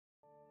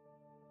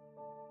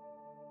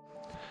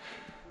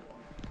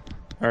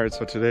All right,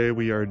 so today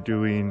we are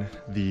doing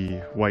the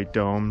White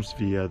Domes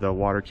via the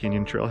Water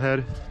Canyon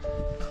Trailhead.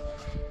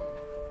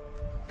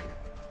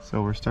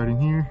 So we're starting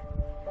here,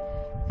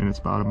 and it's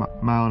about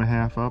a mile and a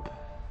half up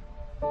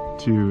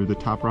to the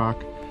top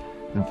rock.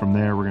 And from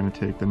there, we're gonna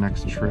take the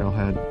next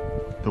trailhead,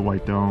 the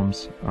White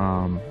Domes,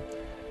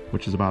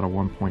 which is about a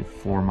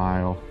 1.4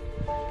 mile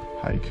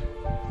hike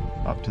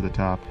up to the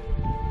top.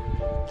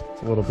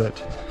 It's a little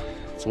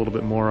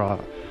bit more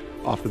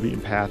off the beaten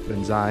path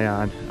than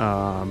Zion,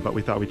 but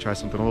we thought we'd try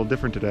something a little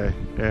different today,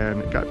 and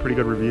it got pretty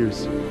good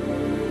reviews.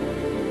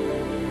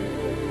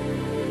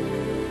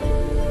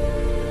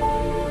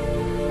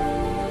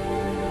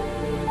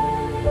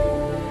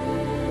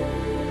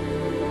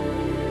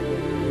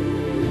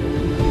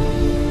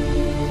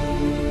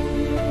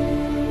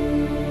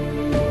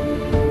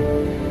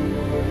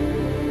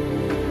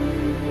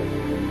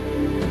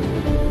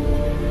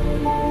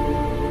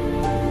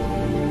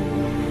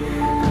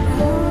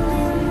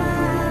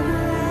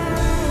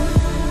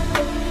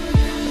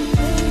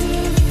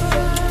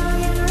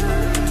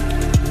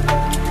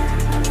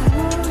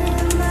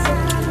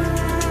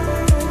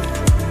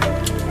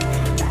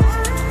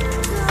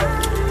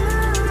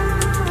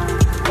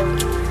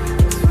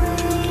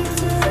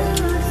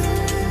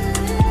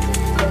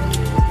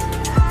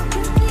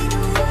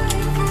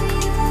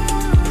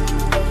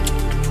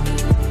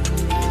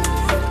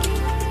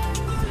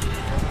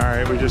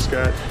 We just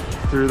got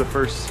through the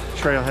first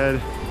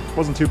trailhead.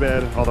 Wasn't too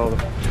bad, although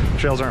the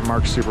trails aren't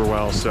marked super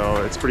well,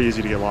 so it's pretty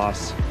easy to get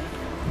lost.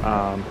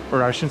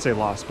 Or I shouldn't say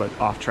lost, but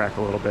off track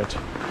a little bit.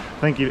 I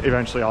think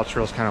eventually all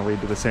trails kind of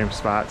lead to the same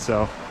spot,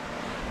 so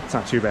it's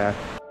not too bad.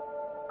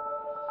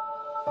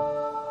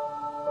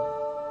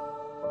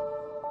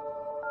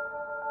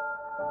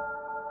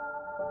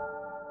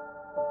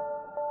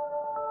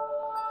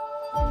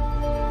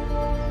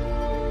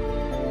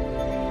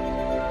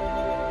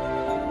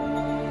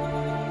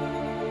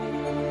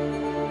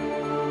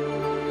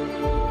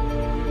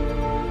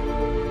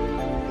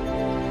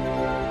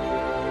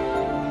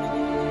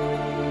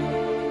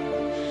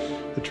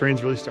 The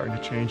terrain's really starting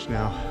to change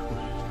now.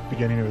 At the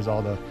beginning it was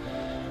all the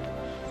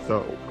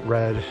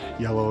red,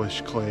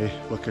 yellowish clay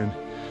looking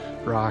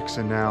rocks,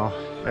 and now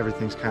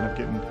everything's kind of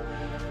getting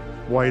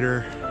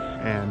whiter,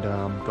 and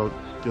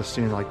just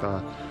seeing like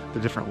the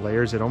different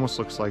layers. It almost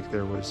looks like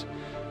there was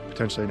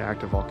potentially an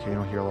active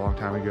volcano here a long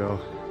time ago,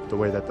 the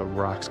way that the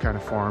rocks kind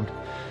of formed.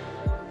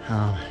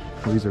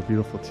 These are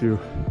beautiful too.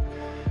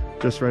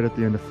 Just right at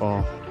the end of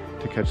fall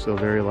to catch the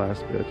very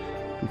last bit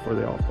before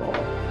they all fall.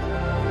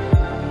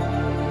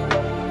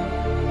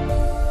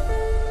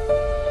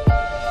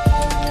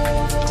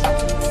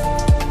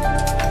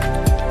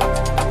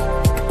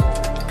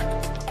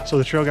 So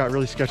the trail got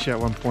really sketchy at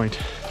one point,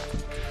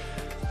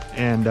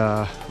 and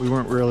we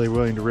weren't really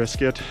willing to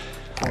risk it,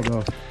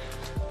 although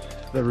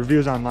the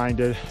reviews online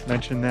did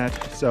mention that.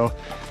 So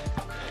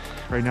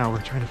right now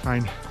we're trying to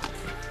find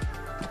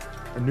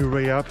a new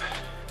way up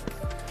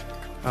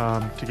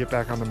to get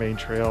back on the main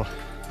trail.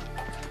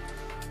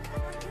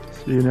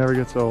 So you never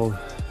gets old.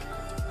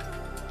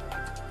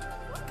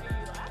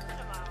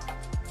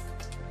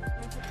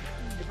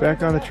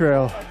 Back on the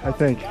trail, I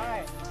think.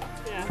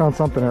 Found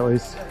something at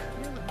least.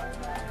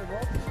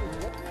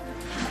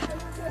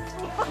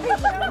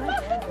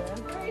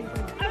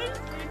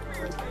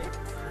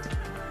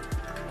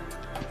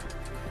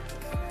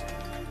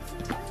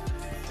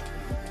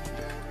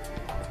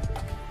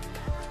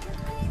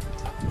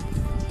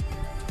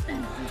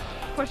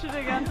 Push it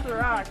against the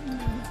rock.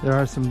 There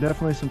are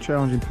definitely some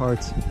challenging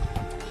parts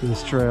to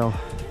this trail,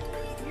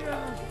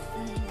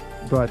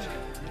 but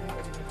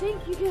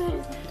Thank you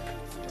guys.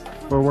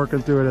 we're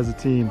working through it as a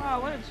team.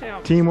 Wow, what a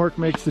champ. Teamwork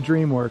makes the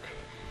dream work.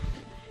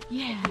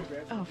 Yeah.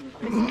 Oh.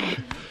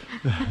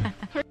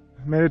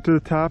 Made it to the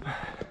top.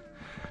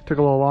 Took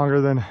a little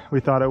longer than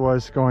we thought it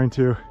was going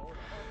to.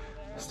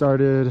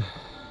 Started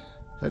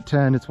at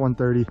 10, it's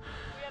 1:30,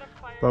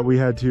 but we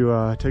had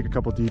to take a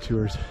couple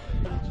detours.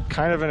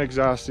 Kind of an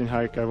exhausting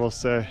hike, I will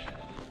say.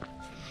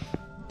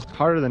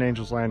 Harder than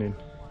Angel's Landing,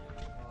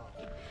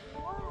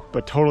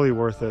 but totally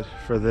worth it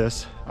for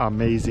this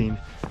amazing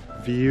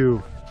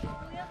view.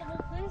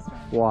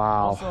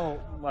 Wow. Also,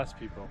 less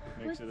people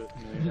makes it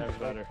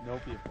better. No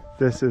people.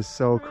 This is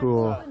so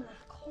cool.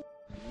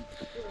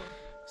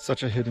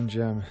 Such a hidden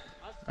gem.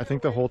 I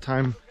think the whole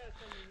time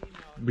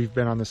we've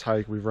been on this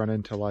hike, we've run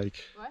into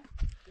like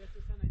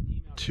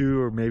 2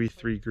 or maybe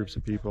 3 groups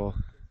of people.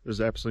 There's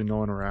absolutely no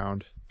one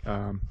around.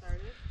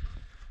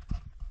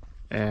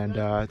 And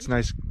it's a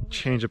nice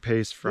change of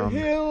pace from... The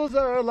hills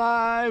are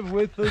alive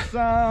with the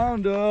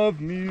sound of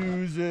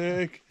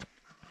music.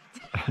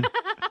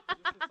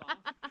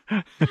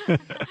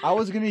 I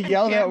was gonna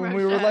yell that when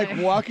we were like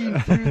walking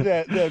through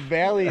that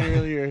valley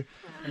earlier,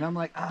 and I'm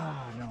like,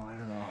 oh no, I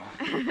don't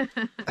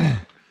know.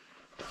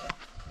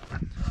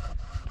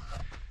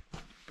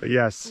 But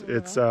yes,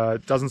 it's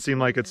it doesn't seem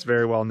like it's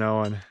very well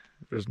known.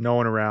 There's no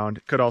one around.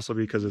 It could also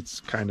be because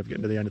it's kind of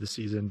getting to the end of the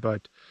season,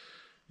 but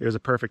it was a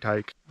perfect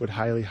hike. Would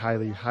highly,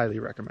 highly, highly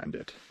recommend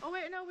it. Oh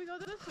wait, no, we go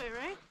this way,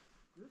 right?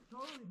 There's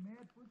totally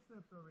mad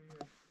footsteps over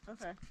here.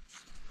 Okay.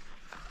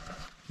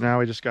 Now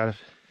we just gotta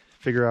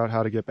figure out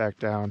how to get back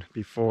down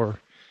before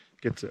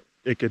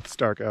it gets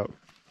dark out.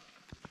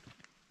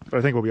 But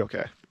I think we'll be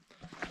okay.